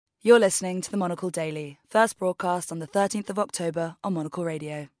You're listening to the Monocle Daily, first broadcast on the 13th of October on Monocle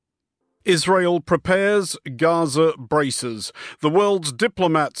Radio. Israel prepares, Gaza braces. The world's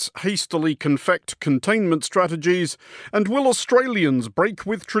diplomats hastily confect containment strategies. And will Australians break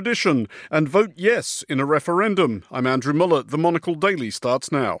with tradition and vote yes in a referendum? I'm Andrew Muller. The Monocle Daily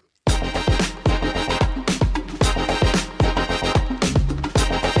starts now.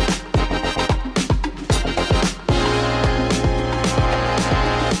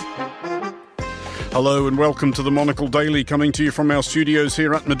 Hello and welcome to the Monocle Daily, coming to you from our studios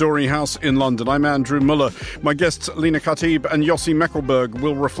here at Midori House in London. I'm Andrew Muller. My guests Lina Khatib and Yossi Mekelberg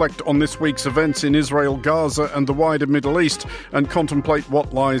will reflect on this week's events in Israel, Gaza and the wider Middle East and contemplate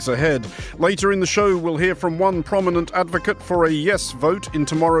what lies ahead. Later in the show, we'll hear from one prominent advocate for a yes vote in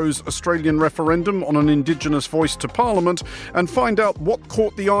tomorrow's Australian referendum on an Indigenous voice to Parliament and find out what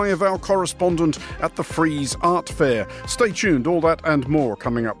caught the eye of our correspondent at the Frieze Art Fair. Stay tuned, all that and more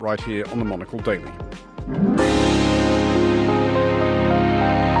coming up right here on the Monocle Daily.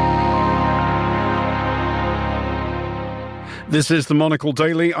 This is the Monocle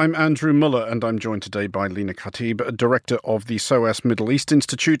Daily. I'm Andrew Muller and I'm joined today by Lina Khatib, Director of the SOAS Middle East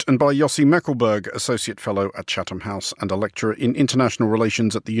Institute, and by Yossi Mekelberg, Associate Fellow at Chatham House and a lecturer in International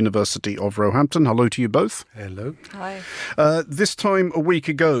Relations at the University of Roehampton. Hello to you both. Hello. Hi. This time a week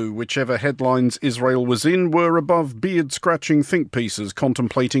ago, whichever headlines Israel was in were above beard-scratching think pieces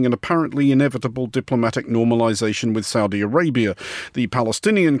contemplating an apparently inevitable diplomatic normalisation with Saudi Arabia. The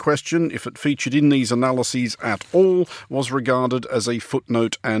Palestinian question, if it featured in these analyses at all, was regarded as a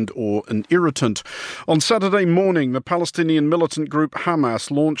footnote and or an irritant. On Saturday morning, the Palestinian militant group Hamas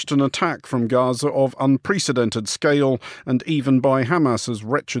launched an attack from Gaza of unprecedented scale and even by Hamas's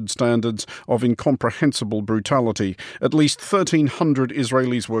wretched standards of incomprehensible brutality. At least 1,300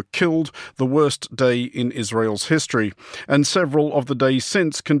 Israelis were killed, the worst day in Israel's history. And several of the days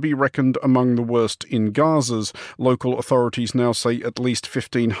since can be reckoned among the worst in Gaza's. Local authorities now say at least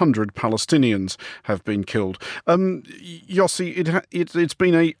 1,500 Palestinians have been killed. Yossi, it's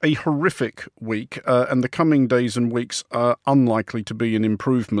been a horrific week, and the coming days and weeks are unlikely to be an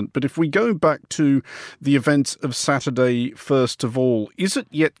improvement. But if we go back to the events of Saturday, first of all, is it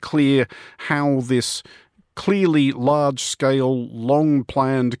yet clear how this clearly large-scale,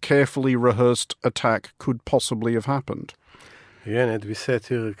 long-planned, carefully rehearsed attack could possibly have happened? Yeah, and we said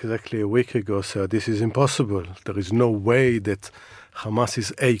here exactly a week ago, so this is impossible. There is no way that Hamas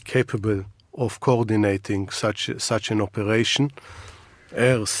is capable of coordinating such an operation,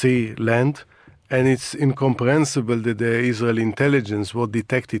 air, sea, land, and it's incomprehensible that the Israeli intelligence would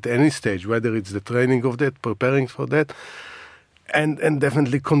detect it at any stage, whether it's the training of that, preparing for that, and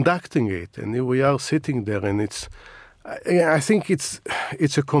definitely conducting it. And here we are sitting there, and I think it's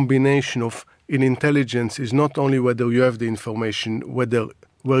a combination of, in intelligence, is not only whether you have the information,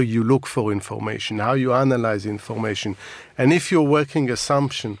 where you look for information, how you analyze information, and if your working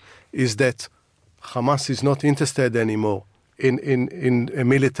assumption is that Hamas is not interested anymore in a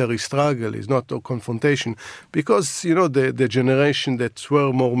military struggle, is not a confrontation, because, you know, the generation that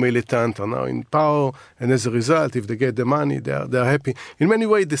were more militant are now in power, and as a result, if they get the money, they're happy. In many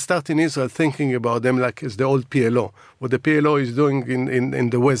ways, they start in Israel thinking about them like as the old PLO, what the PLO is doing in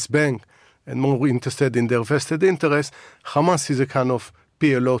the West Bank, and more interested in their vested interests. Hamas is a kind of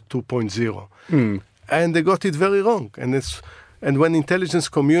PLO 2.0. And they got it very wrong, and when intelligence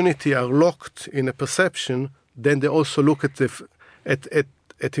community are locked in a perception, then they also look at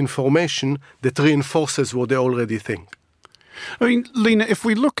information that reinforces what they already think. I mean, Lina, if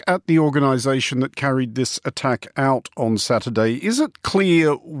we look at the organisation that carried this attack out on Saturday, is it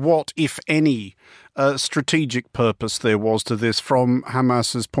clear what, if any, strategic purpose there was to this from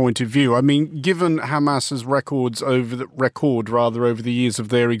Hamas's point of view? I mean, given Hamas's record over the years of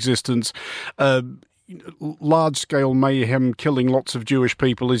their existence, large-scale mayhem, killing lots of Jewish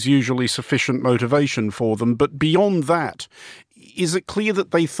people is usually sufficient motivation for them. But beyond that, is it clear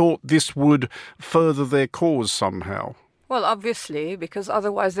that they thought this would further their cause somehow? Well, obviously, because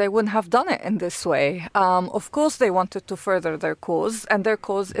otherwise they wouldn't have done it in this way. Of course, they wanted to further their cause, and their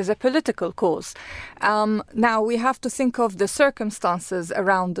cause is a political cause. Now, we have to think of the circumstances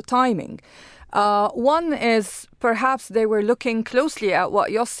around the timing. One is perhaps they were looking closely at what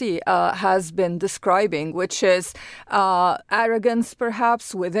Yossi has been describing, which is arrogance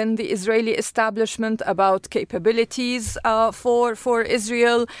perhaps within the Israeli establishment about capabilities for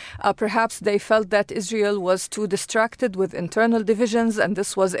Israel. Perhaps they felt that Israel was too distracted with internal divisions and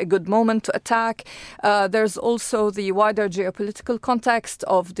this was a good moment to attack. There's also the wider geopolitical context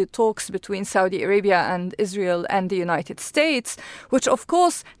of the talks between Saudi Arabia and Israel and the United States, which of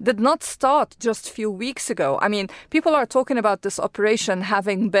course did not start just a few weeks ago. I mean, people are talking about this operation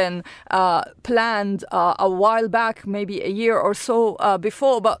having been planned a while back, maybe a year or so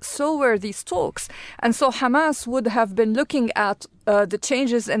before, but so were these talks. And so Hamas would have been looking at the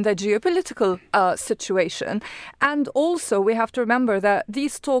changes in the geopolitical situation. And also, we have to remember that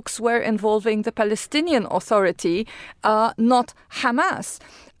these talks were involving the Palestinian Authority, not Hamas.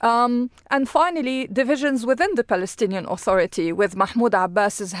 And finally, divisions within the Palestinian Authority, with Mahmoud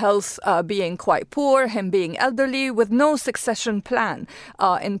Abbas's health being quite poor, him being elderly, with no succession plan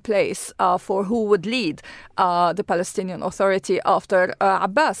in place for who would lead the Palestinian Authority after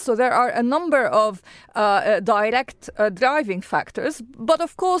Abbas. So there are a number of direct driving factors. But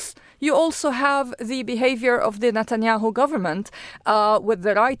of course, you also have the behavior of the Netanyahu government with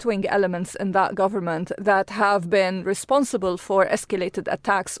the right-wing elements in that government that have been responsible for escalated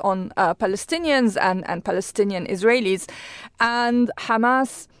attacks on Palestinians and Palestinian Israelis. And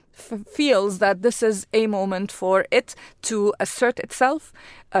Hamas feels that this is a moment for it to assert itself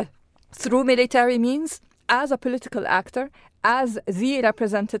through military means as a political actor, as the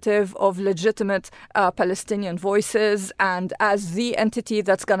representative of legitimate Palestinian voices and as the entity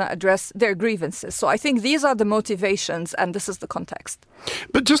that's going to address their grievances. So I think these are the motivations and this is the context.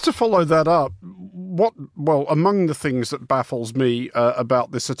 But just to follow that up, among the things that baffles me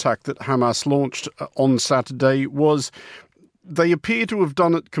about this attack that Hamas launched on Saturday was they appear to have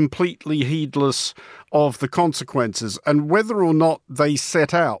done it completely heedless of the consequences, and whether or not they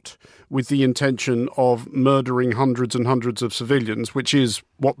set out with the intention of murdering hundreds and hundreds of civilians, which is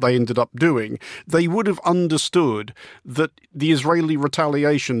what they ended up doing, they would have understood that the Israeli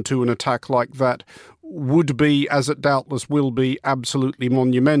retaliation to an attack like that would be, as it doubtless will be, absolutely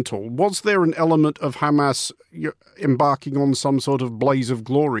monumental. Was there an element of Hamas embarking on some sort of blaze of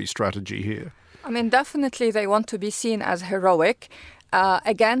glory strategy here? I mean, definitely they want to be seen as heroic.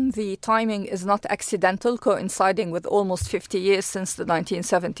 Again, the timing is not accidental, coinciding with almost 50 years since the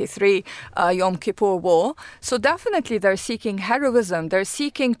 1973 Yom Kippur War. So definitely they're seeking heroism. They're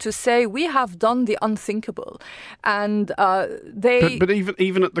seeking to say, we have done the unthinkable. And they... But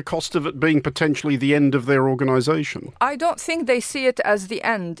even at the cost of it being potentially the end of their organization? I don't think they see it as the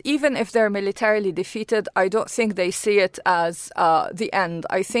end. Even if they're militarily defeated, I don't think they see it as the end.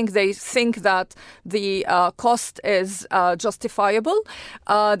 I think they think that the cost is justifiable.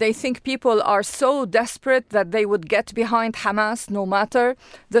 They think people are so desperate that they would get behind Hamas no matter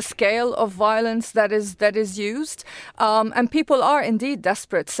the scale of violence that is used. And people are indeed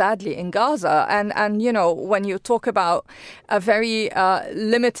desperate, sadly, in Gaza. And you know, when you talk about a very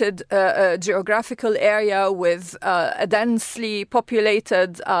limited geographical area with a densely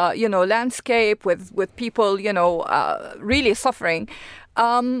populated, landscape with people, really suffering,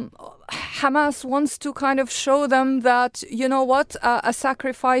 Hamas wants to kind of show them that, you know what, a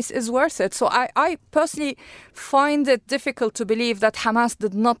sacrifice is worth it. So I personally find it difficult to believe that Hamas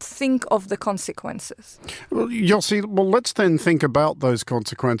did not think of the consequences. Well, Yossi, let's then think about those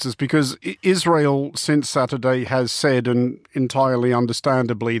consequences, because Israel since Saturday has said, and entirely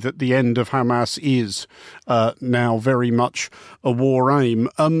understandably, that the end of Hamas is now very much a war aim.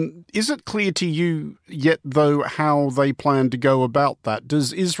 Is it clear to you yet, though, how they plan to go about that?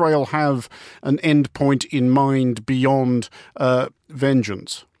 Does Israel have an end point in mind beyond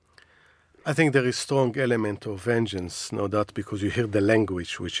vengeance? I think there is strong element of vengeance, no doubt, because you hear the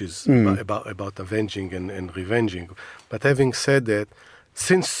language, which is about avenging and revenging. But having said that,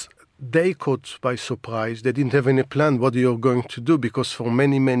 since they caught by surprise, they didn't have any plan what you're going to do, because for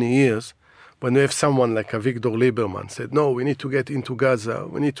many, many years, when you have someone like Avigdor Lieberman said, no, we need to get into Gaza,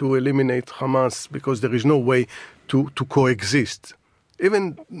 we need to eliminate Hamas because there is no way to coexist.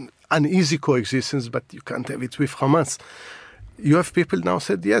 Even an easy coexistence, but you can't have it with Hamas. You have people now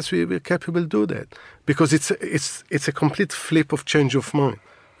said, yes, we're capable to do that. Because it's a complete flip of change of mind.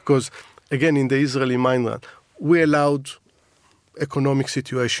 Because, again, in the Israeli mind, we allowed economic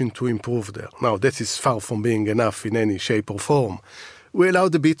situation to improve there. Now, that is far from being enough in any shape or form. We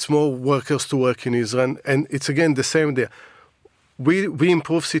allowed a bit more workers to work in Israel, and it's again the same there. We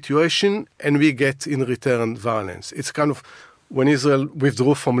improve situation, and we get in return violence. It's kind of when Israel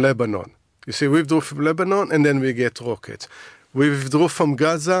withdrew from Lebanon. You see, we withdrew from Lebanon, and then we get rockets. We withdrew from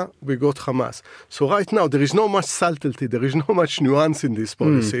Gaza, we got Hamas. So right now, there is no much subtlety, there is no much nuance in these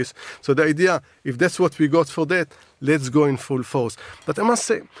policies. So the idea, if that's what we got for that, let's go in full force. But I must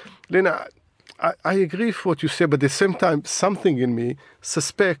say, Lena, I agree with what you say, but at the same time, something in me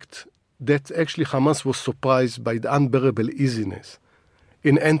suspect that actually Hamas was surprised by the unbearable easiness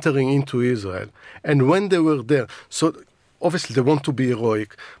in entering into Israel. And when they were there, so obviously they want to be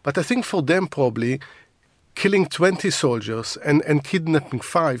heroic, but I think for them probably, killing 20 soldiers and kidnapping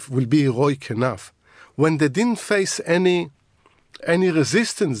 5 will be heroic enough. When they didn't face any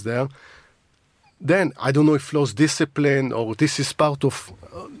resistance there, then I don't know if lost discipline or this is part of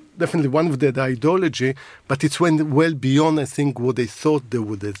definitely one of the ideology, but it's went well beyond, I think, what they thought they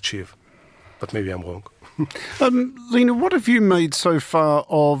would achieve. But maybe I'm wrong. Lina, what have you made so far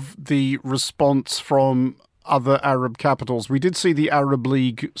of the response from other Arab capitals? We did see the Arab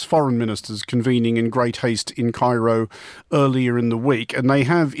League's foreign ministers convening in great haste in Cairo earlier in the week, and they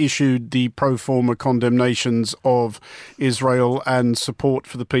have issued the pro forma condemnations of Israel and support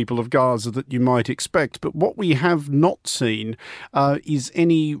for the people of Gaza that you might expect. But what we have not seen is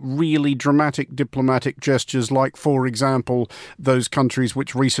any really dramatic diplomatic gestures like, for example, those countries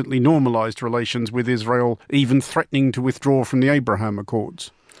which recently normalised relations with Israel even threatening to withdraw from the Abraham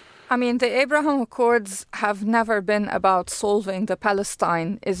Accords. I mean, the Abraham Accords have never been about solving the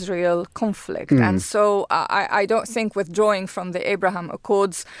Palestine-Israel conflict. And so I don't think withdrawing from the Abraham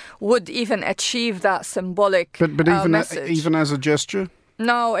Accords would even achieve that symbolic message. Even as a gesture?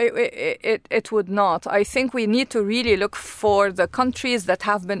 No, it would not. I think we need to really look for the countries that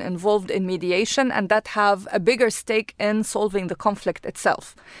have been involved in mediation and that have a bigger stake in solving the conflict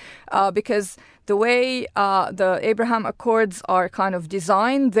itself. Because the way the Abraham Accords are kind of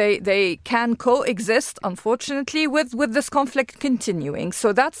designed, they can coexist, unfortunately, with this conflict continuing.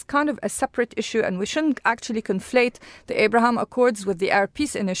 So that's kind of a separate issue, and we shouldn't actually conflate the Abraham Accords with the Arab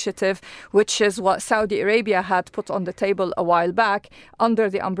Peace Initiative, which is what Saudi Arabia had put on the table a while back under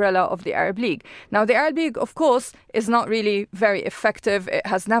the umbrella of the Arab League. Now, the Arab League, of course, is not really very effective. It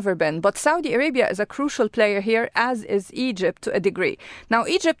has never been. But Saudi Arabia is a crucial player here, as is Egypt to a degree. Now,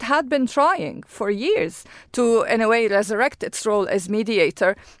 Egypt had been trying for years to, in a way, resurrect its role as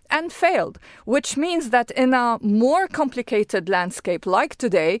mediator and failed, which means that in a more complicated landscape like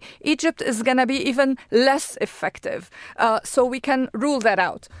today, Egypt is going to be even less effective. So we can rule that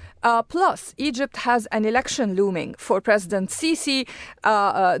out. Plus, Egypt has an election looming for President Sisi.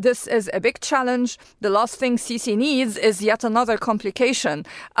 This is a big challenge. The last thing Sisi needs is yet another complication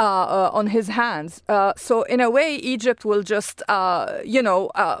on his hands. So in a way, Egypt will just,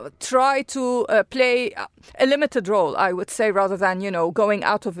 try to play a limited role, I would say, rather than, going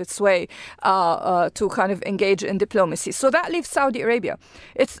out of its way to kind of engage in diplomacy. So that leaves Saudi Arabia.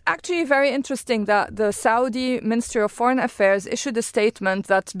 It's actually very interesting that the Saudi Ministry of Foreign Affairs issued a statement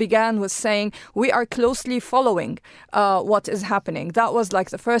that began with saying, we are closely following what is happening. That was like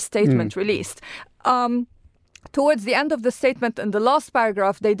the first statement released. Towards the end of the statement, in the last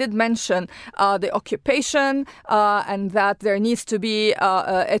paragraph, they did mention the occupation and that there needs to be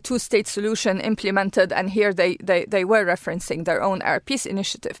a two-state solution implemented. And here they were referencing their own Arab Peace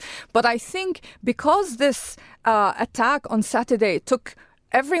Initiative. But I think because this attack on Saturday took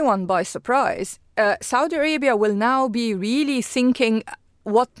everyone by surprise, Saudi Arabia will now be really thinking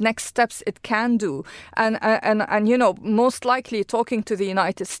what next steps it can do, and most likely talking to the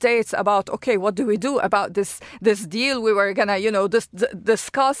United States about, okay, what do we do about this deal we were gonna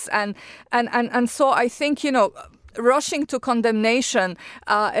discuss, and so I think rushing to condemnation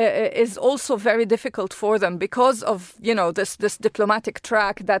is also very difficult for them because of this diplomatic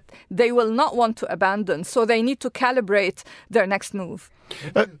track that they will not want to abandon. So they need to calibrate their next move.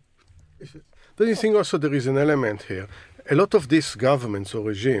 Don't you think also there is an element here? A lot of these governments or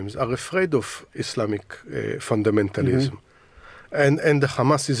regimes are afraid of Islamic fundamentalism. And the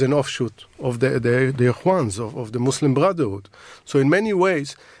Hamas is an offshoot of the Ikhwans, of the Muslim Brotherhood. So in many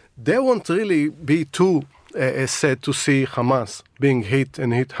ways, they won't really be too sad to see Hamas being hit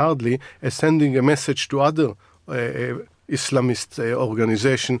and hit hardly as sending a message to other Islamist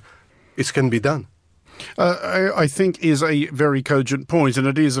organizations, it can be done. I think is a very cogent point, and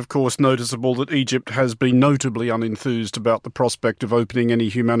it is, of course, noticeable that Egypt has been notably unenthused about the prospect of opening any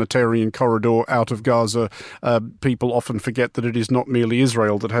humanitarian corridor out of Gaza. People often forget that it is not merely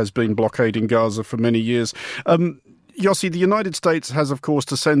Israel that has been blockading Gaza for many years. Yossi, the United States has, of course,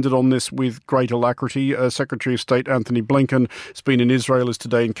 descended on this with great alacrity. Secretary of State Anthony Blinken has been in Israel, is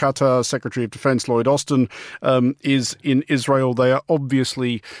today in Qatar. Secretary of Defense Lloyd Austin is in Israel. They are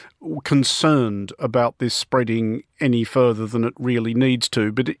obviously concerned about this spreading any further than it really needs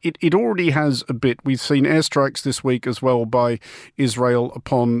to. But it already has a bit. We've seen airstrikes this week as well by Israel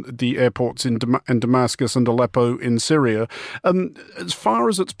upon the airports in Damascus and Aleppo in Syria. As far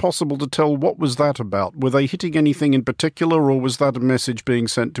as it's possible to tell, what was that about? Were they hitting anything in particular, or was that a message being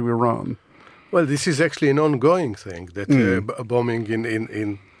sent to Iran? Well, this is actually an ongoing thing, that bombing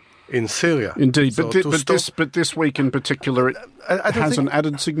in Syria. Indeed, so but this week in particular, it has an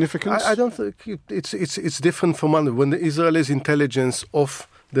added significance. I don't think it's different from when the Israelis intelligence of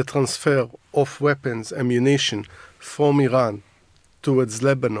the transfer of weapons, ammunition from Iran towards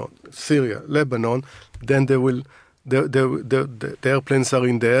Lebanon, Syria, Lebanon, then the airplanes are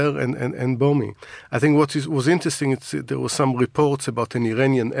in the air and bombing. I think what was interesting, there were some reports about an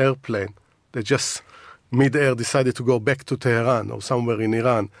Iranian airplane that just mid-air decided to go back to Tehran or somewhere in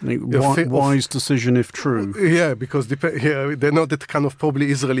Iran. Wise decision if true. Yeah, because they know that kind of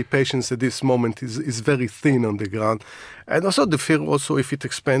probably Israeli patience at this moment is very thin on the ground. And also the fear also if it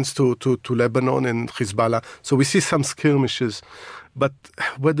expands to Lebanon and Hezbollah. So we see some skirmishes. But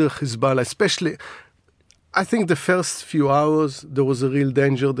whether Hezbollah, especially, I think the first few hours there was a real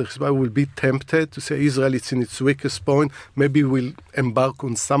danger that Hezbollah will be tempted to say Israel is in its weakest point. Maybe we'll embark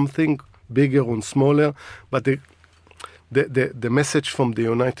on something bigger or smaller, but the message from the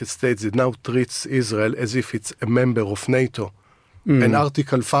United States that now treats Israel as if it's a member of NATO, and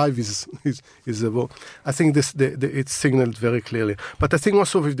Article 5 is a vote. I think it's signaled very clearly. But I think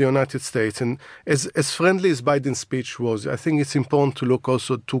also with the United States, and as friendly as Biden's speech was, I think it's important to look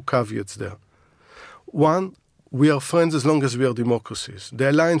also at two caveats there. One, we are friends as long as we are democracies. The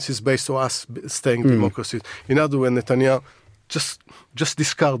alliance is based on us staying democracies. In other words, Netanyahu just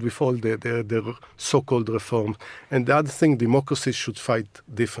discard with all the so-called reforms. And the other thing, democracies should fight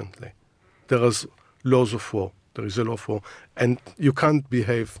differently. There is laws of war. There is a law of war. And you can't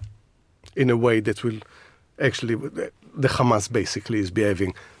behave in a way that will actually, the Hamas basically is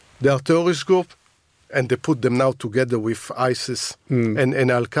behaving. They are a terrorist group, and they put them now together with ISIS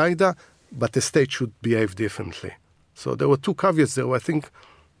and Al-Qaeda, but the state should behave differently. So there were two caveats there. I think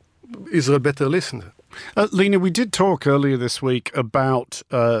Israel better listened. Lina, we did talk earlier this week about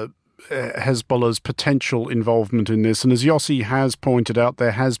Hezbollah's potential involvement in this. And as Yossi has pointed out,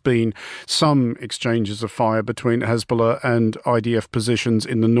 there has been some exchanges of fire between Hezbollah and IDF positions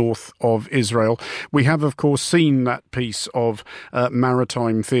in the north of Israel. We have, of course, seen that piece of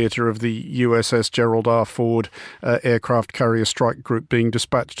maritime theatre of the USS Gerald R. Ford aircraft carrier strike group being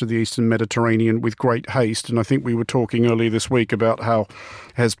dispatched to the eastern Mediterranean with great haste. And I think we were talking earlier this week about how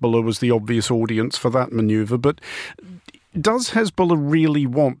Hezbollah was the obvious audience for that manoeuvre. But does Hezbollah really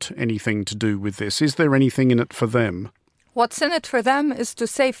want anything to do with this? Is there anything in it for them? What's in it for them is to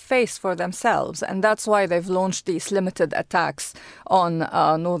save face for themselves, and that's why they've launched these limited attacks on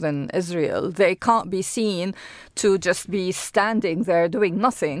northern Israel. They can't be seen to just be standing there doing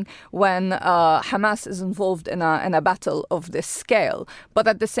nothing when Hamas is involved in a battle of this scale. But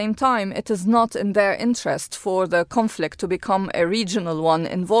at the same time, it is not in their interest for the conflict to become a regional one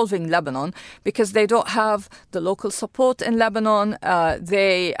involving Lebanon, because they don't have the local support in Lebanon.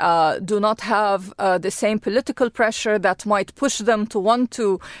 They do not have the same political pressure that might push them to want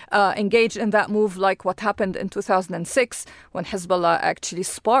to engage in that move, like what happened in 2006 when Hezbollah actually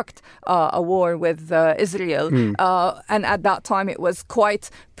sparked a war with Israel. And at that time, it was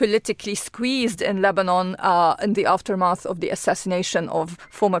quite politically squeezed in Lebanon in the aftermath of the assassination of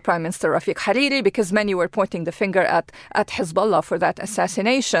former Prime Minister Rafiq Hariri, because many were pointing the finger at Hezbollah for that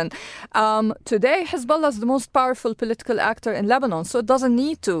assassination. Today, Hezbollah is the most powerful political actor in Lebanon, so it doesn't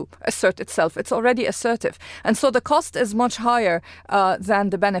need to assert itself. It's already assertive. And so the cost is much higher than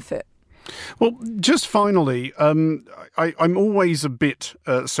the benefit. Well, just finally, I'm always a bit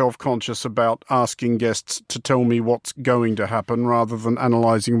self-conscious about asking guests to tell me what's going to happen rather than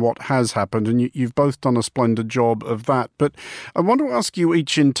analysing what has happened, and you've both done a splendid job of that. But I want to ask you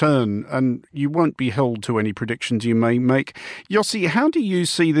each in turn, and you won't be held to any predictions you may make. Yossi, how do you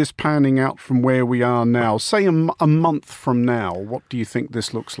see this panning out from where we are now? Say a month from now, what do you think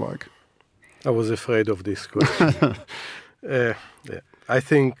this looks like? I was afraid of this question. I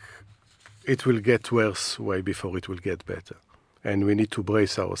think it will get worse way before it will get better. And we need to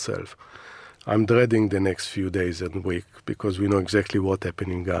brace ourselves. I'm dreading the next few days and week because we know exactly what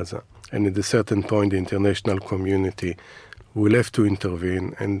happened in Gaza. And at a certain point, the international community will have to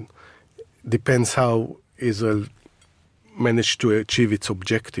intervene. And depends how Israel managed to achieve its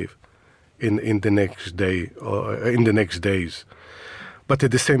objective in the next day or in the next days. But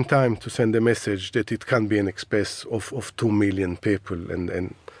at the same time, to send a message that it can be an excess of 2 million people,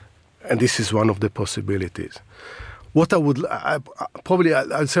 and this is one of the possibilities. What I would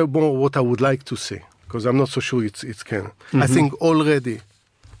I'll say more what I would like to see, because I'm not so sure it's can. Mm-hmm. I think already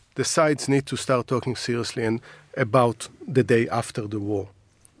the sides need to start talking seriously and about the day after the war,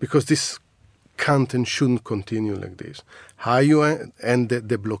 because this can't and shouldn't continue like this. How you end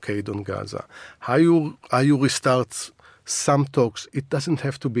the blockade on Gaza? How you restart some talks? It doesn't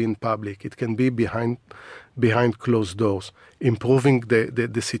have to be in public. It can be behind closed doors, improving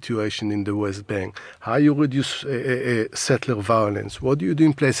the situation in the West Bank. How you reduce settler violence? What do you do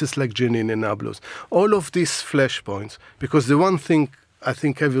in places like Jenin and Nablus? All of these flashpoints, because the one thing I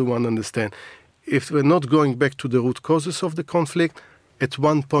think everyone understands. If we're not going back to the root causes of the conflict, at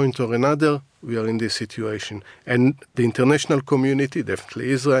one point or another, we are in this situation. And the international community, definitely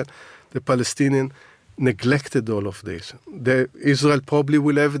Israel, the Palestinian, neglected all of this. Israel probably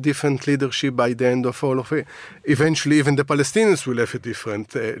will have a different leadership by the end of all of it. Eventually, even the Palestinians will have a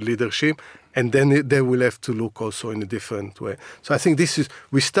different leadership, and then they will have to look also in a different way. So I think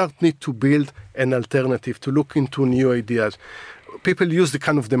we need to build an alternative, to look into new ideas. People use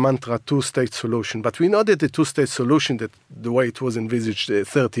the mantra two-state solution, but we know that the two-state solution, that the way it was envisaged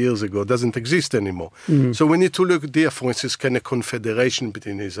 30 years ago, doesn't exist anymore. So we need to look there, for instance, can a confederation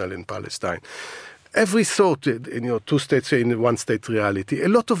between Israel and Palestine. Every thought, two states in one state reality, a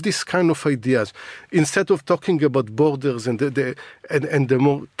lot of these kind of ideas, instead of talking about borders and the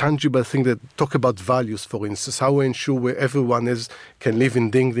more tangible thing that talk about values, for instance, how we ensure where everyone can live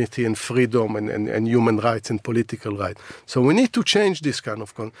in dignity and freedom and human rights and political rights. So we need to change this kind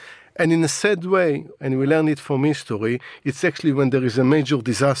of and in a sad way, and we learn it from history, it's actually when there is a major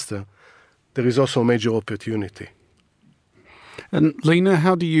disaster, there is also a major opportunity. And Lena,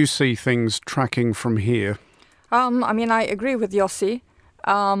 how do you see things tracking from here? I agree with Yossi.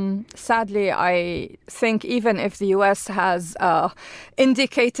 Sadly, I think even if the US has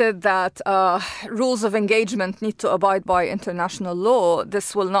indicated that rules of engagement need to abide by international law,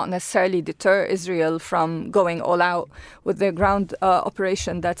 this will not necessarily deter Israel from going all out with the ground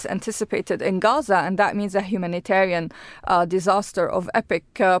operation that's anticipated in Gaza. And that means a humanitarian disaster of epic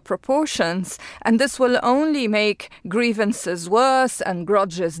proportions. And this will only make grievances worse and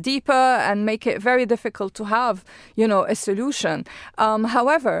grudges deeper and make it very difficult to have, a solution.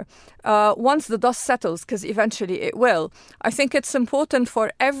 However, once the dust settles, because eventually it will, I think it's important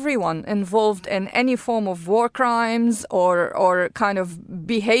for everyone involved in any form of war crimes or kind of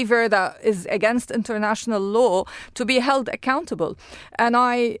behavior that is against international law to be held accountable. And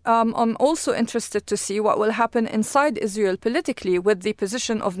I'm also interested to see what will happen inside Israel politically with the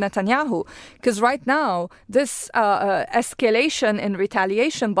position of Netanyahu, because right now this escalation in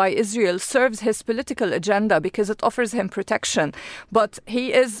retaliation by Israel serves his political agenda because it offers him protection. But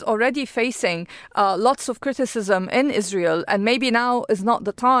he is already facing lots of criticism in Israel, and maybe now is not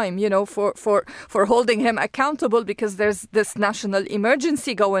the time, for holding him accountable because there's this national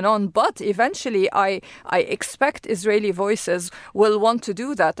emergency going on. But eventually, I expect Israeli voices will want to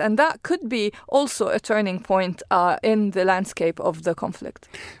do that, and that could be also a turning point in the landscape of the conflict.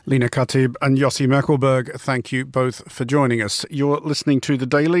 Lena Khatib and Yossi Merkelberg, thank you both for joining us. You're listening to The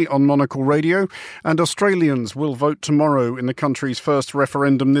Daily on Monocle Radio, and Australians will vote tomorrow in the country's first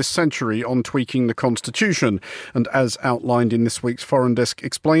referendum this century on tweaking the constitution. And as outlined in this week's Foreign Desk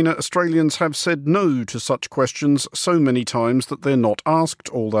Explainer, Australians have said no to such questions so many times that they're not asked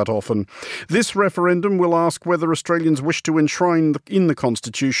all that often. This referendum will ask whether Australians wish to enshrine in the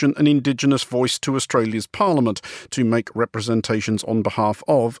constitution an Indigenous voice to Australia's Parliament to make representations on behalf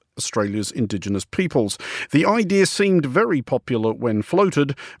of Australia's Indigenous peoples. The idea seemed very popular when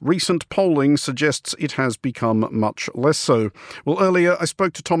floated. Recent polling suggests it has become much less so. Well, earlier I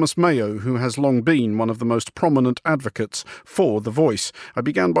spoke to Thomas Mayo, who has long been one of the most prominent advocates for the voice. I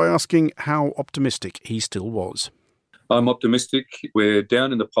began by asking how optimistic he still was. I'm optimistic. We're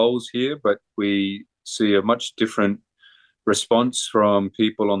down in the polls here, but we see a much different response from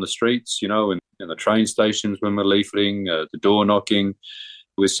people on the streets, in the train stations when we're leafleting, the door knocking.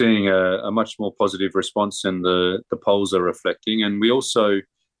 We're seeing a much more positive response than the polls are reflecting. And we also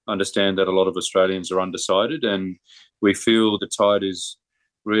understand that a lot of Australians are undecided, and we feel the tide is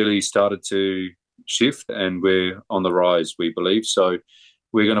really started to shift and we're on the rise, we believe. So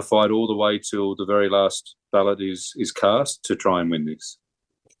we're going to fight all the way till the very last ballot is cast to try and win this.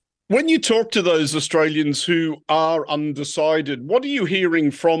 When you talk to those Australians who are undecided, what are you hearing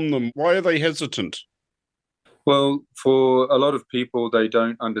from them? Why are they hesitant? Well, for a lot of people, they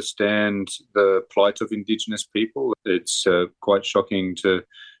don't understand the plight of Indigenous people. It's quite shocking to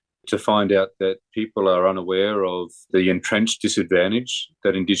find out that people are unaware of the entrenched disadvantage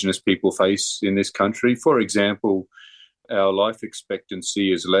that Indigenous people face in this country. For example, our life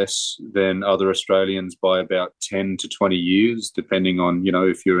expectancy is less than other Australians by about 10 to 20 years, depending on,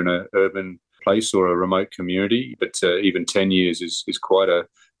 if you're in an urban place or a remote community. But even 10 years is quite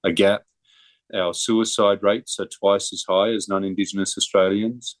a gap. Our suicide rates are twice as high as non-Indigenous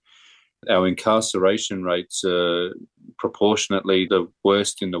Australians. Our incarceration rates are proportionately the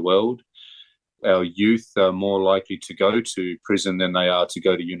worst in the world. Our youth are more likely to go to prison than they are to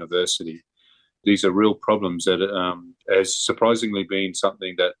go to university. These are real problems that has surprisingly been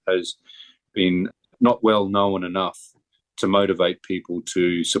something that has been not well known enough to motivate people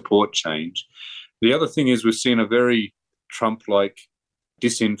to support change. The other thing is we've seen a very Trump-like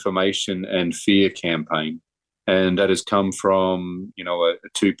disinformation and fear campaign. And that has come from, a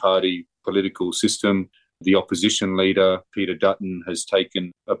two-party political system. The opposition leader, Peter Dutton, has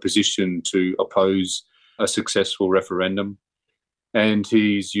taken a position to oppose a successful referendum. And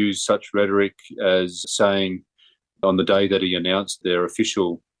he's used such rhetoric as saying on the day that he announced their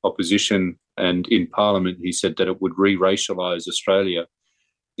official opposition and in Parliament, he said that it would re-racialise Australia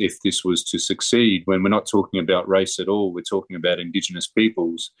if this was to succeed, when we're not talking about race at all, we're talking about Indigenous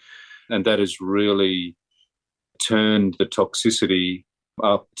peoples. And that has really turned the toxicity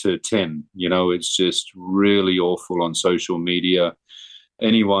up to 10. It's just really awful on social media.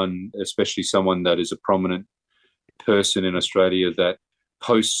 Anyone, especially someone that is a prominent person in Australia that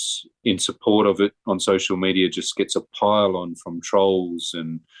posts in support of it on social media, just gets a pile on from trolls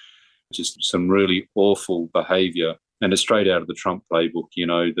and just some really awful behaviour. And it's straight out of the Trump playbook,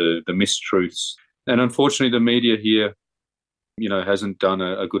 the mistruths. And unfortunately, the media here, hasn't done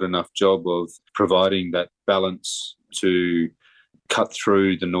a good enough job of providing that balance to cut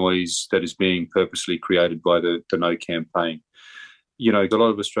through the noise that is being purposely created by the No campaign. A lot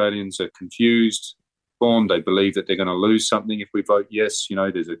of Australians are confused. They believe that they're going to lose something if we vote yes.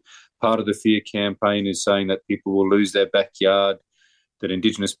 There's a part of the fear campaign is saying that people will lose their backyard, that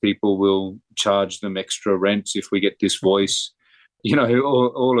Indigenous people will charge them extra rent if we get this voice.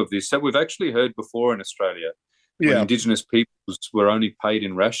 All of this that we've actually heard before in Australia. When Indigenous peoples were only paid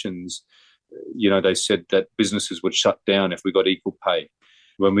in rations, they said that businesses would shut down if we got equal pay.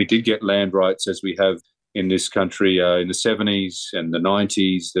 When we did get land rights, as we have in this country in the 70s and the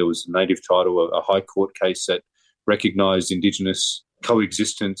 90s, there was a native title, a high court case that recognised Indigenous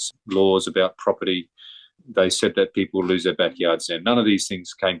coexistence laws about property. They said that people lose their backyards then. None of these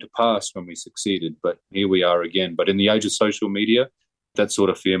things came to pass when we succeeded, but here we are again. But in the age of social media, that sort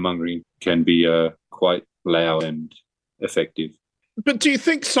of fear-mongering can be quite loud and effective. But do you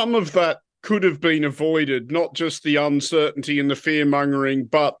think some of that could have been avoided, not just the uncertainty and the fear-mongering,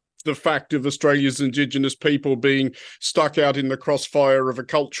 but the fact of Australia's Indigenous people being stuck out in the crossfire of a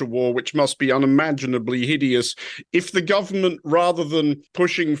culture war, which must be unimaginably hideous, if the government, rather than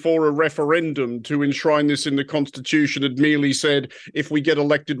pushing for a referendum to enshrine this in the Constitution, had merely said, if we get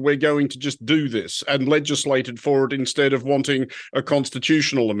elected, we're going to just do this, and legislated for it instead of wanting a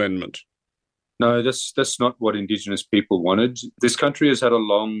constitutional amendment? No, that's not what Indigenous people wanted. This country has had a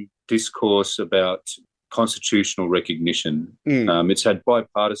long discourse about constitutional recognition. It's had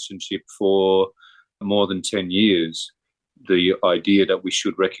bipartisanship for more than 10 years, the idea that we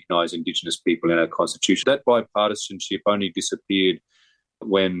should recognise Indigenous people in our constitution. That bipartisanship only disappeared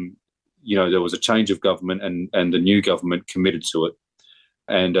when, there was a change of government and the new government committed to it.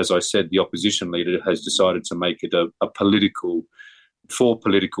 And as I said, the opposition leader has decided to make it a political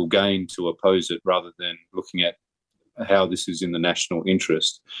gain to oppose it rather than looking at how this is in the national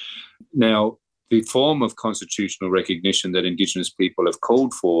interest. Now, the form of constitutional recognition that Indigenous people have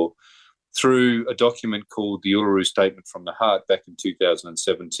called for through a document called the Uluru Statement from the Heart back in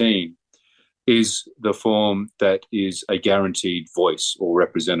 2017 is the form that is a guaranteed voice or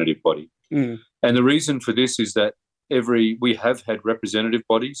representative body. And the reason for this is that we have had representative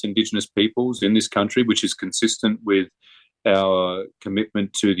bodies, Indigenous peoples in this country, which is consistent with our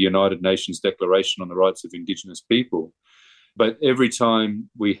commitment to the United Nations Declaration on the Rights of Indigenous People. But every time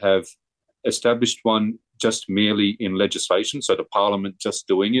we have established one just merely in legislation, so the Parliament just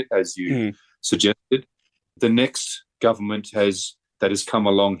doing it, as you suggested, the next government that has come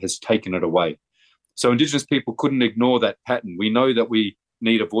along has taken it away. So Indigenous people couldn't ignore that pattern. We know that we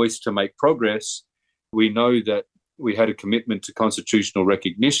need a voice to make progress. We know that we had a commitment to constitutional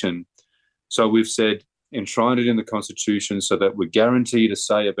recognition. So we've said, enshrine it in the Constitution so that we're guaranteed a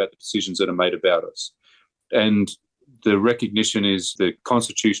say about the decisions that are made about us. And the recognition is the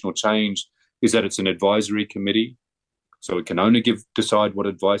constitutional change is that it's an advisory committee, so it can only decide what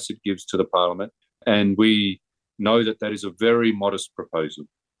advice it gives to the Parliament. And we know that is a very modest proposal.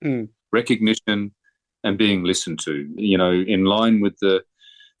 Recognition and being listened to, in line with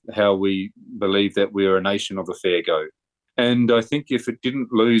how we believe that we're a nation of a fair go. And I think if it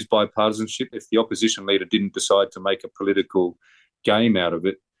didn't lose bipartisanship, if the opposition leader didn't decide to make a political game out of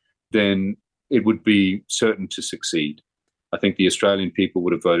it, then it would be certain to succeed. I think the Australian people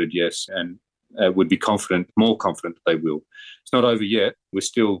would have voted yes and would be more confident that they will. It's not over yet. We're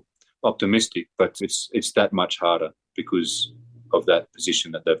still optimistic, but it's that much harder because of that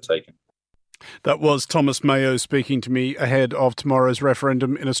position that they've taken. That was Thomas Mayo speaking to me ahead of tomorrow's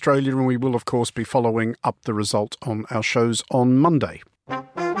referendum in Australia, and we will, of course, be following up the result on our shows on Monday.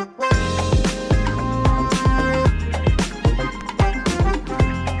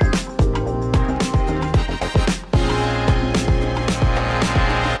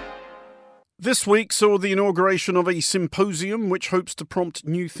 This week saw the inauguration of a symposium which hopes to prompt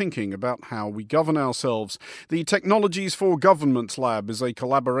new thinking about how we govern ourselves. The Technologies for Government Lab is a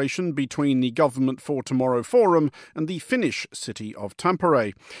collaboration between the Government for Tomorrow Forum and the Finnish city of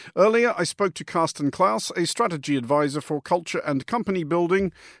Tampere. Earlier, I spoke to Carsten Klaus, a strategy advisor for culture and company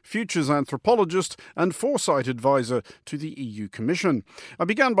building, futures anthropologist and foresight advisor to the EU Commission. I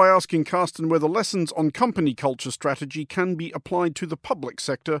began by asking Carsten whether lessons on company culture strategy can be applied to the public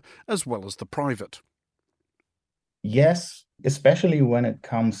sector as well as the private. Yes, especially when it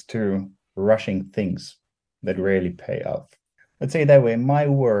comes to rushing things that rarely pay off. Let's say it that way. In my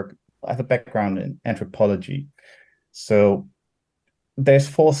work, I have a background in anthropology. So there's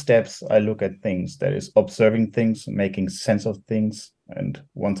 4 steps I look at things. That is observing things, making sense of things. And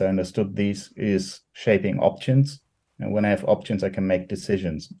once I understood these, is shaping options. And when I have options, I can make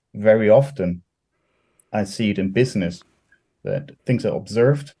decisions. Very often, I see it in business that things are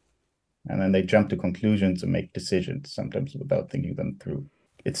observed, and then they jump to conclusions and make decisions, sometimes without thinking them through.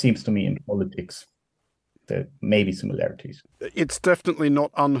 It seems to me in politics there may be similarities. It's definitely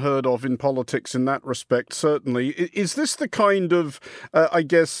not unheard of in politics in that respect, certainly. Is this the kind of,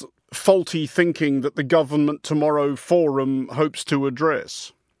 faulty thinking that the Government Tomorrow Forum hopes to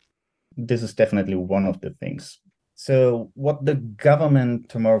address? This is definitely one of the things. So what the Government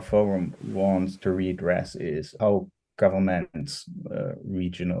Tomorrow Forum wants to redress is how governments,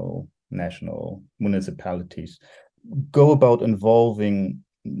 regional, national, municipalities, go about involving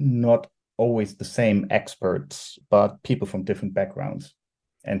not always the same experts, but people from different backgrounds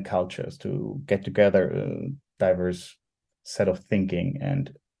and cultures to get together a diverse set of thinking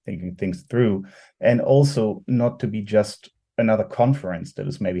and thinking things through. And also not to be just another conference that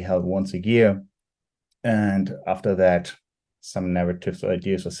is maybe held once a year. And after that, some narratives or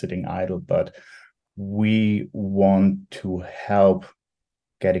ideas are sitting idle, but we want to help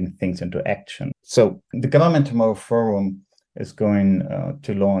getting things into action. So the Government Tomorrow Forum is going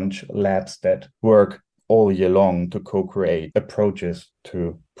to launch labs that work all year long to co-create approaches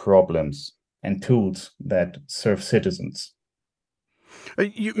to problems and tools that serve citizens.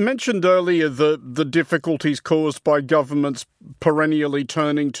 You mentioned earlier the difficulties caused by governments perennially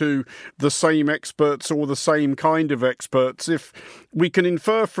turning to the same experts or the same kind of experts. If we can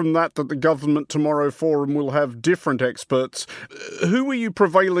infer from that the Government Tomorrow Forum will have different experts, who are you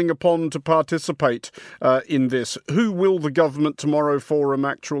prevailing upon to participate in this? Who will the Government Tomorrow Forum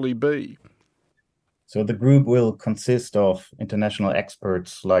actually be? So the group will consist of international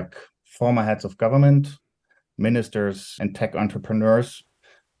experts like former heads of government, ministers and tech entrepreneurs,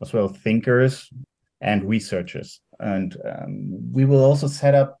 as well as thinkers and researchers. And we will also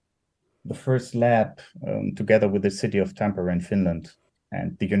set up the first lab together with the city of Tampere in Finland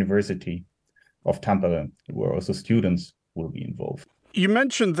and the University of Tampere, where also students will be involved. You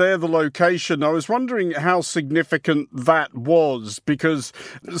mentioned there the location. I was wondering how significant that was, because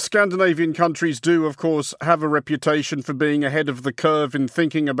Scandinavian countries do, of course, have a reputation for being ahead of the curve in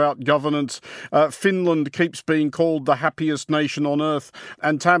thinking about governance. Finland keeps being called the happiest nation on earth,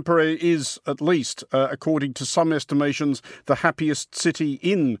 and Tampere is, at least, according to some estimations, the happiest city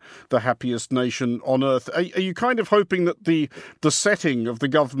in the happiest nation on earth. Are you kind of hoping that the setting of the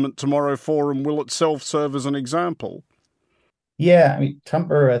Government Tomorrow Forum will itself serve as an example? Yeah, I mean,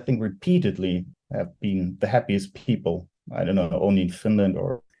 Tampere, I think, repeatedly have been the happiest people. I don't know, only in Finland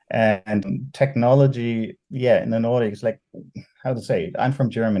and technology. Yeah, in the Nordics, like, how to say it? I'm from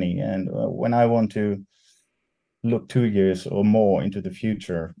Germany, and when I want to look 2 years or more into the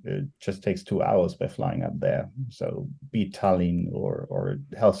future, it just takes 2 hours by flying up there. So be it Tallinn or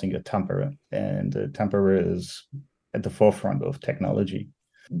Helsinki or Tampere, and Tampere is at the forefront of technology.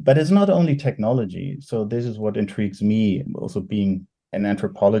 But it's not only technology. So this is what intrigues me, also being an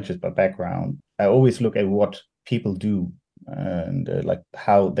anthropologist by background. I always look at what people do and like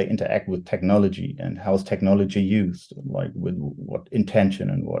how they interact with technology and how is technology used, like with what intention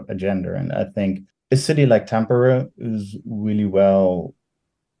and what agenda. And I think a city like Tampere is really well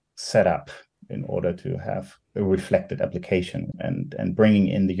set up in order to have a reflected application and bringing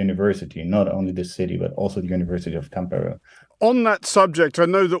in the university, not only the city, but also the University of Tampere. On that subject, I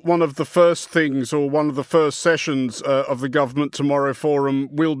know that one of the first things or one of the first sessions of the Government Tomorrow Forum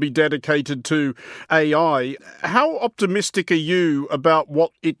will be dedicated to AI. How optimistic are you about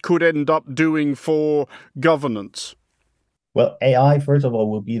what it could end up doing for governance? Well, AI, first of all,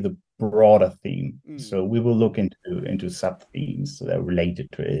 will be the broader theme. So we will look into sub-themes that are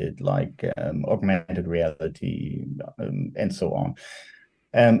related to it, like augmented reality and so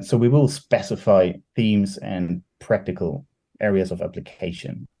on. So we will specify themes and practical areas of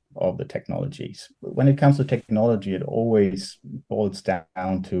application. of the technologies. When it comes to technology, it always boils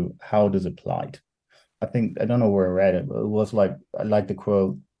down to how it is applied. I don't know where I read it, but it was like, I like the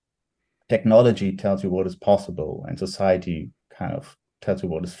quote, technology tells you what is possible, and society kind of tells you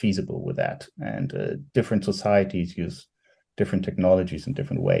what is feasible with that. And different societies use different technologies in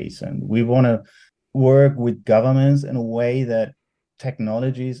different ways. And we want to work with governments in a way that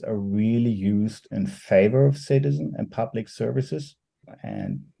technologies are really used in favor of citizen and public services.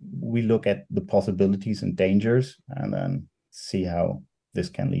 And we look at the possibilities and dangers and then see how this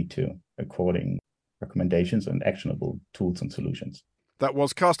can lead to according recommendations and actionable tools and solutions. That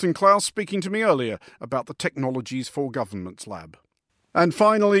was Carsten Klaus speaking to me earlier about the Technologies for Governments Lab. And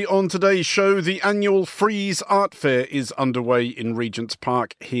finally, on today's show, the annual Frieze Art Fair is underway in Regent's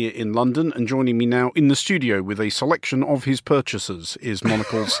Park here in London. And joining me now in the studio with a selection of his purchases is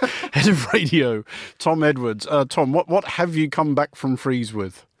Monocle's head of radio, Tom Edwards. Tom, what have you come back from Frieze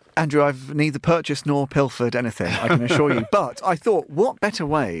with? Andrew, I've neither purchased nor pilfered anything, I can assure you. But I thought, what better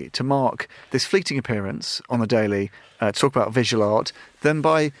way to mark this fleeting appearance on the Daily to talk about visual art than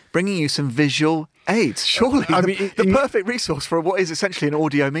by bringing you some visual aids? Surely the perfect resource for what is essentially an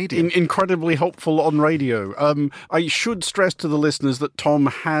audio medium. Incredibly helpful on radio. I should stress to the listeners that Tom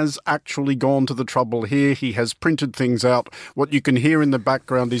has actually gone to the trouble here. He has printed things out. What you can hear in the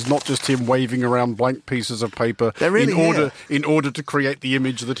background is not just him waving around blank pieces of paper in order to create the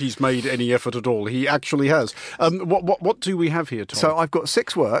image that he's made any effort at all. He actually has. What do we have here, Tom? So I've got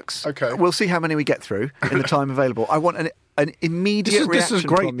 6 works. Okay. We'll see how many we get through in the time available. I want an immediate reaction. This is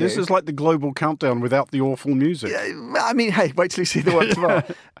great. From you. This is like the global countdown without the awful music. I mean, hey, wait till you see the work tomorrow.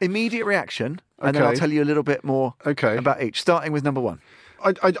 Immediate reaction, and then I'll tell you a little bit more about each, starting with number 1.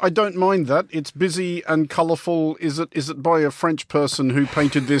 I don't mind that. It's busy and colourful. Is it by a French person who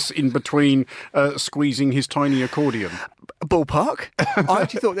painted this in between squeezing his tiny accordion? Ballpark. I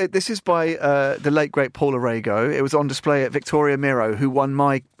actually thought that this is by the late, great Paul Arago. It was on display at Victoria Miro, who won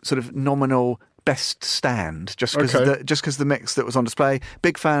my sort of nominal best stand just because the mix that was on display.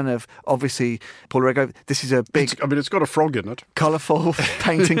 Big fan of, obviously, Paul Arago. This is a big... it's got a frog in it. Colourful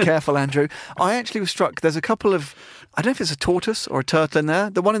painting. Careful, Andrew. I actually was struck. There's a couple of... I don't know if it's a tortoise or a turtle in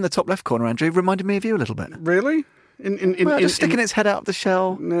there. The one in the top left corner, Andrew, reminded me of you a little bit. Really? Just sticking its head out of the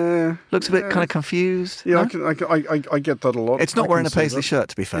shell. Nah. Looks a bit kind of confused. Yeah, no? I get that a lot. It's not wearing a paisley shirt,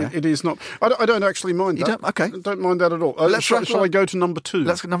 to be fair. It is not. I don't actually mind that. You don't? Okay. I don't mind that at all. Shall I go to number 2?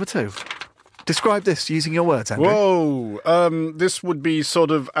 Let's go number 2. Describe this using your words, Andrew. Whoa. This would be sort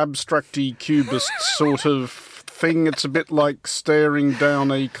of abstracty cubist sort of thing. It's a bit like staring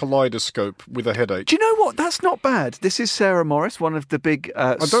down a kaleidoscope with a headache. Do you know what? That's not bad. This is Sarah Morris, one of the big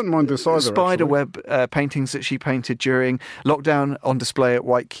I don't mind this either, spiderweb paintings that she painted during lockdown, on display at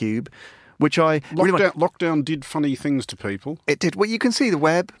White Cube. Which lockdown did funny things to people. It did. Well, you can see the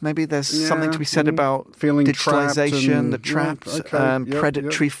web. Maybe there's something to be said about feeling digitalisation, the traps,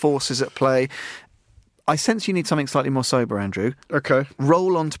 predatory forces at play. I sense you need something slightly more sober, Andrew. Okay.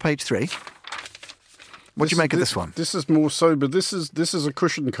 Roll on to page 3. What do you make of this one? This is more sober. This is a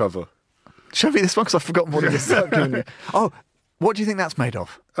cushion cover. Show me this one because I've forgotten what it is. Oh, what do you think that's made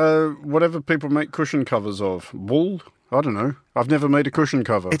of? Whatever people make cushion covers of. Wool? I don't know. I've never made a cushion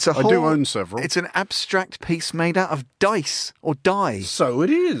cover. I do own several. It's an abstract piece made out of dice or dye. So it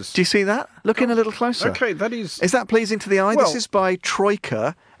is. Do you see that? Look in a little closer. Okay, that is... Is that pleasing to the eye? Well, this is by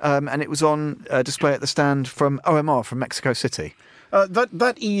Troika, and it was on display at the stand from OMR from Mexico City.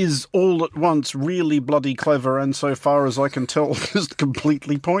 That is all at once really bloody clever, and so far as I can tell, just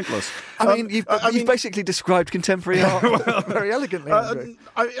completely pointless. I mean, you've basically described contemporary art very elegantly.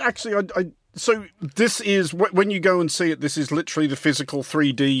 So this is, when you go and see it, this is literally the physical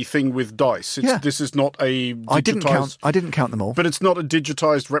 3D thing with dice. This is not a digitized... I didn't count them all. But it's not a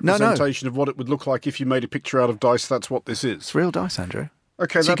digitized representation of what it would look like if you made a picture out of dice. That's what this is. It's real dice, Andrew.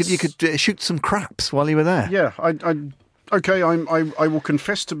 Okay, so you could shoot some craps while you were there. Yeah, I will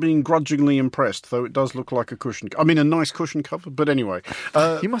confess to being grudgingly impressed, though it does look like a cushion. I mean, a nice cushion cover, but anyway.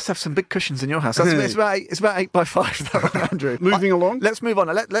 You must have some big cushions in your house. It's about 8 by 5, though, Andrew. Moving along. Let's move on.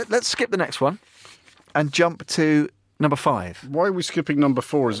 Let's skip the next one and jump to number 5. Why are we skipping number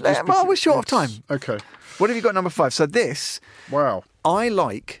 4? Well, we're short of time. Okay. What have you got number 5? So this... Wow. I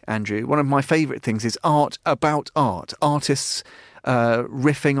like, Andrew, one of my favourite things is art about art. Artists...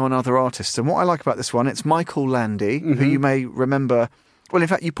 riffing on other artists. And what I like about this one, it's Michael Landy, who you may remember, well, in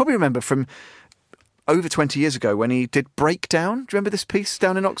fact, you probably remember from over 20 years ago when he did Breakdown. Do you remember this piece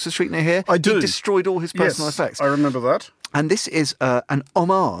down in Oxford Street near here? I do. He destroyed all his personal effects. I remember that. And this is an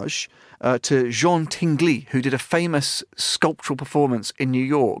homage to Jean Tinguely, who did a famous sculptural performance in New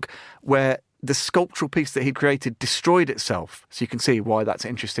York where the sculptural piece that he'd created destroyed itself. So you can see why that's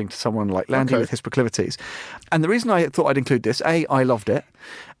interesting to someone like Landy with his proclivities. And the reason I thought I'd include this, A, I loved it.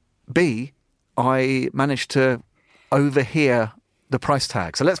 B, I managed to overhear the price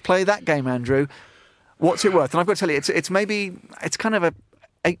tag. So let's play that game, Andrew. What's it worth? And I've got to tell you, it's kind of a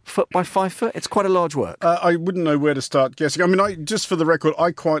 8 foot by 5 foot. It's quite a large work. I wouldn't know where to start guessing. I mean, just for the record,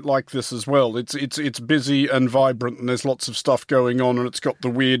 I quite like this as well. It's busy and vibrant, and there's lots of stuff going on, and it's got the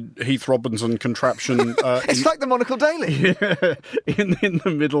weird Heath Robinson contraption. It's like the Monocle Daily. Yeah, in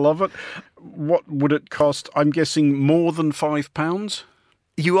the middle of it. What would it cost? I'm guessing more than £5.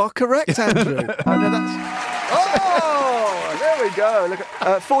 You are correct, Andrew. I know that's... Oh, there we go. Look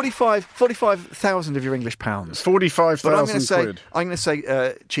at 45,000 of your English pounds. 45,000 quid. I'm going to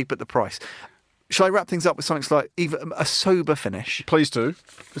say cheap at the price. Shall I wrap things up with something like even a sober finish? Please do.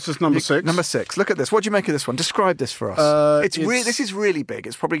 This is number 6. Number 6. Look at this. What do you make of this one? Describe this for us. This is really big.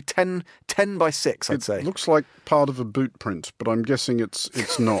 It's probably 10 by 6, I'd say. It looks like part of a boot print, but I'm guessing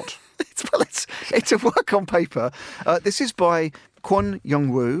it's not. It's a work on paper. This is by Kwon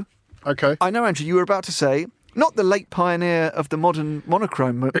Young-woo. Okay. I know, Andrew, you were about to say, not the late pioneer of the modern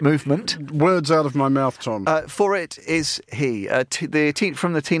monochrome movement. Words out of my mouth, Tom. For it is he,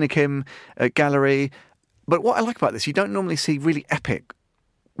 from the Tina Kim gallery. But what I like about this, you don't normally see really epic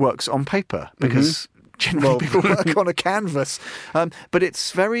works on paper because generally people work on a canvas. But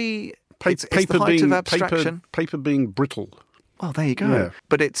it's very... It's the height of abstraction. Paper being brittle. Well, there you go. Yeah.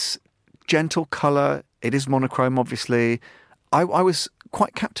 But it's gentle colour. It is monochrome, obviously. I was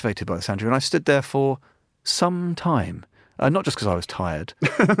quite captivated by this, Andrew, and I stood there for some time. Not just because I was tired,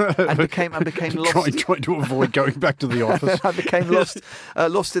 and became lost. Trying to avoid going back to the office. I became lost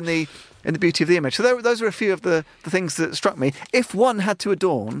in the beauty of the image. So those are a few of the things that struck me. If one had to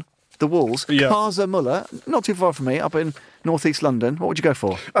adorn the walls, Casa Muller, not too far from me, up in northeast London, what would you go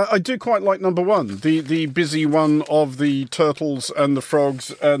for? I do quite like number 1, the busy one of the turtles and the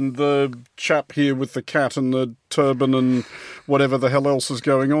frogs and the chap here with the cat and the turban and whatever the hell else is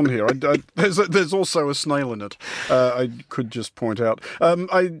going on here. There's also a snail in it. I could just point out.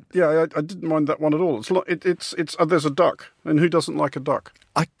 I didn't mind that one at all. There's a duck, and who doesn't like a duck?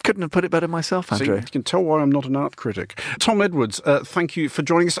 I couldn't have put it better myself, Andrew. See, you can tell why I'm not an art critic. Tom Edwards, thank you for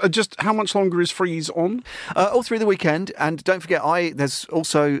joining us. Just how much longer is Frieze on? All through the weekend, and don't forget, there's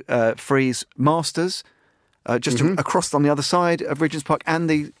also Frieze Masters, across on the other side of Regent's Park, and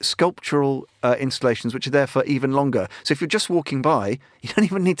the sculptural installations, which are there for even longer. So if you're just walking by, you don't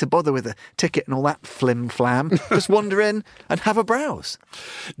even need to bother with a ticket and all that flim-flam. Just wander in and have a browse.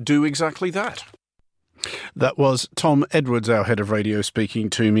 Do exactly that. That was Tom Edwards, our head of radio, speaking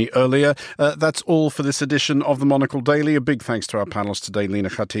to me earlier. That's all for this edition of the Monocle Daily. A big thanks to our panellists today, Lena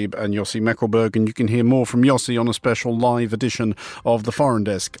Khatib and Yossi Meckelberg. And you can hear more from Yossi on a special live edition of The Foreign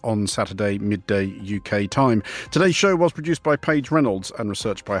Desk on Saturday, midday UK time. Today's show was produced by Paige Reynolds and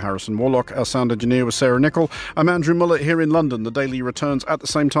researched by Harrison Warlock. Our sound engineer was Sarah Nichol. I'm Andrew Muller here in London. The Daily returns at the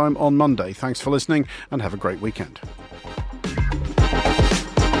same time on Monday. Thanks for listening and have a great weekend.